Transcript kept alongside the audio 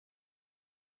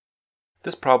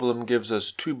This problem gives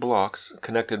us two blocks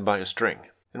connected by a string,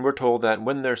 and we're told that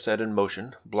when they're set in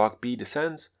motion, block B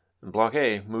descends and block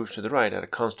A moves to the right at a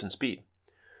constant speed.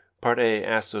 Part A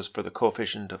asks us for the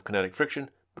coefficient of kinetic friction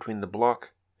between the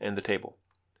block and the table.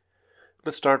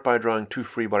 Let's start by drawing two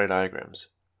free body diagrams.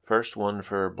 First one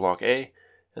for block A,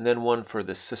 and then one for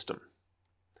the system.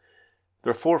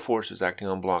 There are four forces acting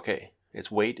on block A.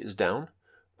 Its weight is down,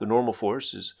 the normal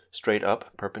force is straight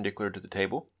up, perpendicular to the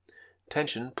table,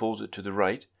 tension pulls it to the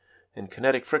right, and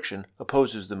kinetic friction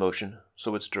opposes the motion,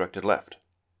 so it's directed left.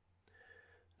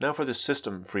 Now for the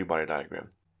system free body diagram.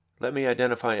 Let me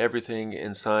identify everything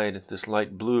inside this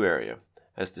light blue area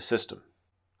as the system.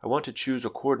 I want to choose a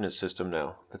coordinate system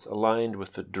now that's aligned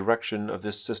with the direction of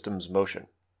this system's motion.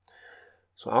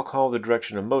 So I'll call the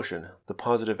direction of motion the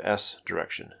positive S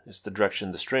direction. It's the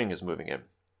direction the string is moving in.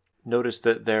 Notice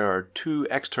that there are two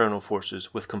external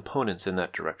forces with components in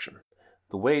that direction.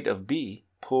 The weight of B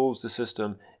pulls the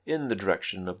system in the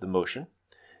direction of the motion,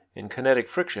 and kinetic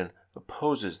friction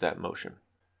opposes that motion.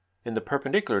 In the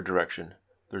perpendicular direction,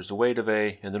 there's the weight of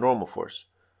A and the normal force.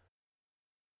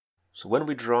 So when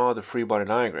we draw the free body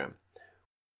diagram,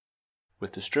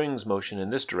 with the string's motion in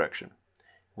this direction,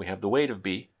 we have the weight of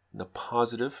B in the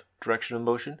positive direction of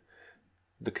motion,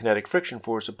 the kinetic friction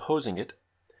force opposing it,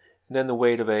 and then the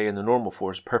weight of A and the normal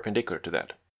force perpendicular to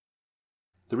that.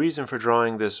 The reason for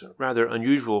drawing this rather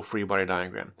unusual free body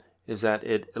diagram is that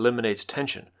it eliminates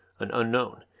tension, an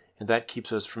unknown, and that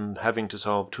keeps us from having to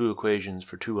solve two equations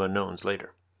for two unknowns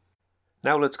later.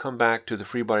 Now let's come back to the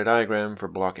free body diagram for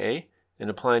block A and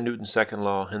apply Newton's second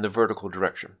law in the vertical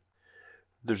direction.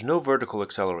 There's no vertical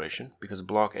acceleration because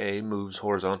block A moves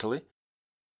horizontally.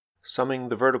 Summing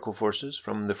the vertical forces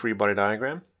from the free body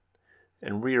diagram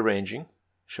and rearranging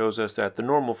shows us that the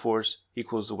normal force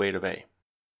equals the weight of A.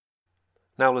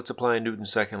 Now let's apply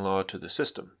Newton's second law to the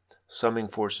system, summing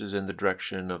forces in the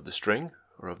direction of the string,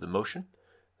 or of the motion,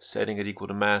 setting it equal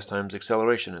to mass times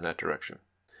acceleration in that direction.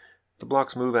 The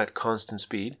blocks move at constant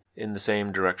speed in the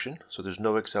same direction, so there's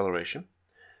no acceleration.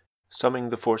 Summing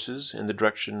the forces in the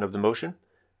direction of the motion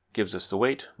gives us the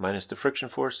weight minus the friction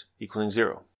force equaling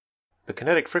 0. The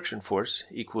kinetic friction force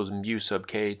equals mu sub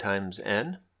k times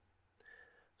n.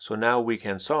 So now we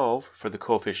can solve for the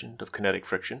coefficient of kinetic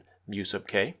friction, mu sub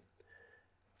k,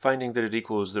 finding that it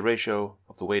equals the ratio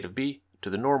of the weight of B to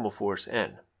the normal force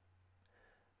n.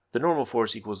 The normal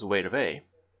force equals the weight of A,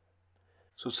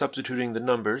 so substituting the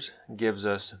numbers gives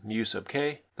us mu sub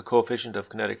k, the coefficient of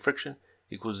kinetic friction,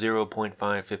 equals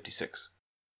 0.556.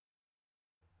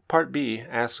 Part B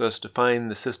asks us to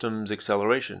find the system's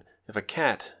acceleration if a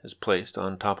cat is placed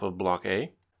on top of block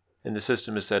A and the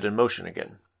system is set in motion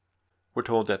again. We're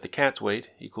told that the cat's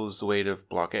weight equals the weight of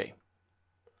block A.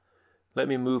 Let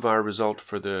me move our result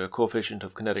for the coefficient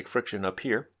of kinetic friction up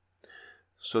here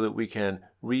so that we can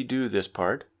redo this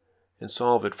part and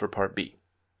solve it for part B.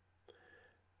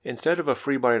 Instead of a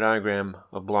free body diagram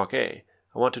of block A,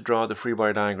 I want to draw the free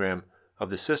body diagram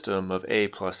of the system of A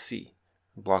plus C,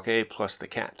 block A plus the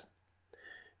cat.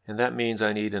 And that means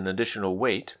I need an additional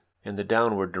weight in the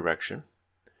downward direction.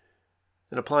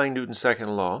 And applying Newton's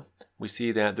second law, we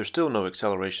see that there's still no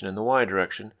acceleration in the y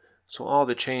direction, so all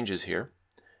that changes here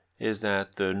is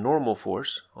that the normal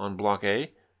force on block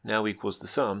A now equals the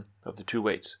sum of the two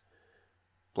weights,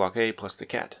 block A plus the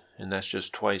cat, and that's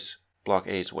just twice block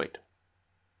A's weight.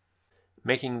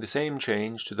 Making the same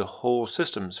change to the whole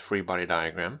system's free body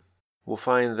diagram, we'll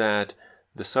find that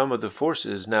the sum of the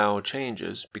forces now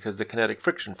changes because the kinetic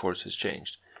friction force has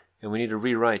changed, and we need to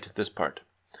rewrite this part.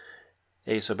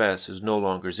 A sub s is no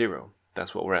longer 0.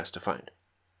 That's what we're asked to find.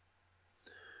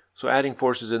 So adding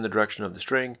forces in the direction of the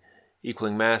string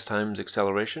equaling mass times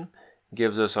acceleration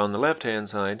gives us on the left-hand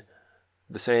side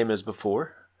the same as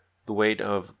before, the weight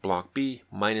of block B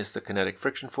minus the kinetic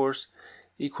friction force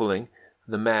equaling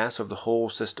the mass of the whole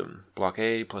system, block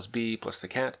A plus B plus the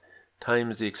cat,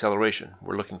 times the acceleration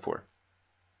we're looking for.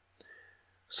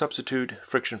 Substitute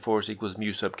friction force equals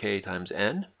mu sub k times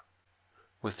n,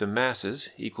 with the masses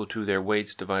equal to their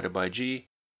weights divided by g,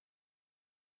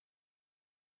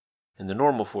 and the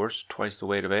normal force twice the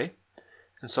weight of A,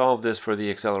 and solve this for the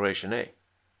acceleration A.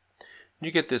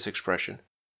 You get this expression.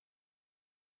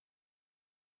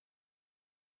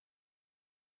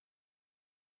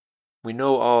 We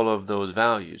know all of those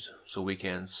values, so we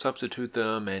can substitute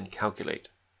them and calculate.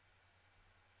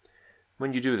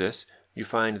 When you do this, you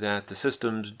find that the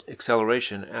system's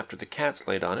acceleration after the cat's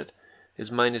laid on it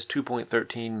is minus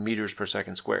 2.13 meters per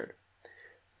second squared.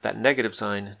 That negative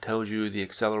sign tells you the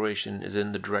acceleration is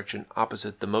in the direction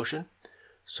opposite the motion,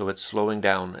 so it's slowing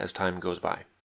down as time goes by.